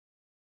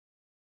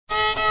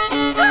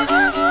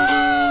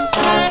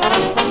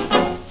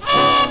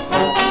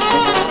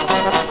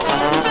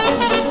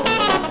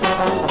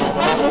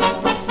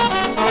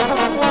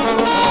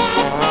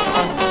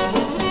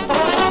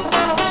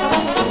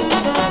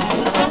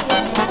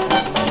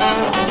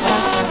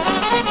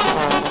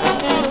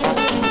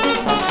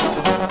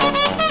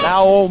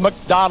Now old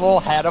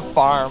MacDonald had a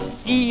farm,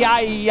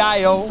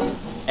 E-I-E-I-O.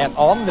 And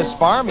on this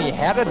farm he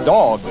had a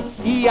dog,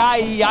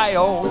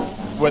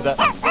 E-I-E-I-O. With a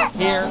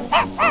here,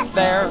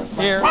 there,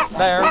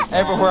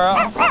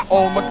 everywhere.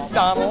 Old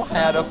MacDonald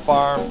had a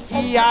farm,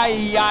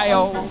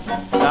 E-I-E-I-O.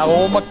 Now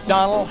old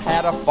MacDonald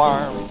had a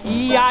farm,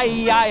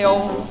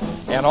 E-I-E-I-O.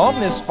 And on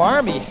this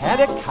farm he had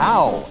a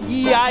cow,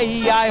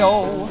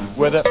 E-I-E-I-O.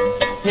 With a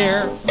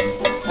here,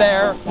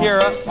 there,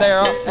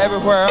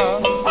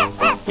 everywhere.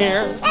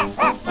 Here,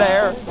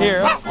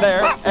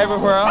 there,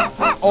 everywhere.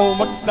 Old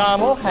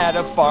MacDonald had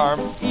a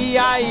farm,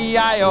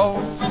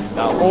 E-I-E-I-O.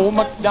 Now old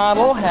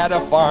MacDonald had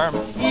a farm,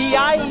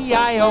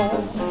 E-I-E-I-O.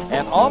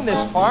 And on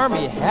this farm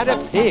he had a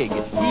pig,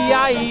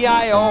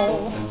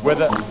 E-I-E-I-O.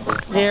 With a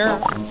here,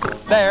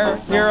 there,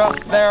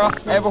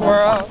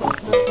 everywhere.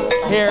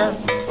 Here,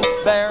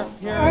 there,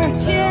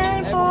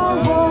 searching for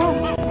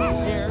what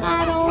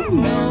I don't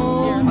know,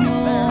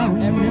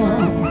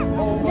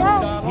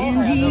 In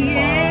the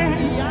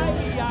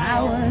end,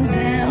 I was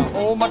empty.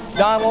 Old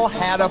MacDonald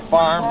had a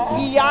farm,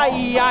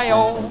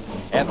 E-I-E-I-O.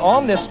 And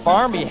on this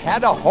farm he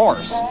had a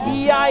horse,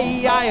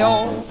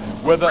 E-I-E-I-O.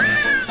 With a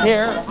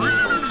here,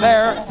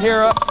 there,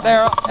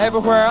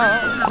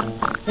 everywhere.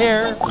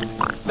 Here,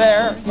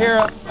 there,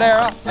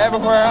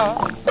 everywhere.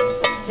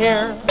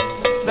 Here,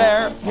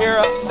 there,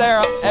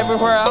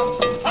 everywhere.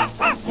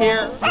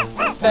 Here,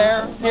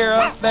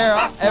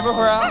 there,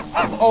 everywhere.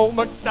 Old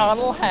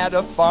MacDonald had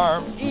a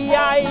farm,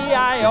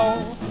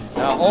 E-I-E-I-O.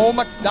 Now old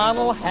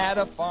MacDonald had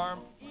a farm.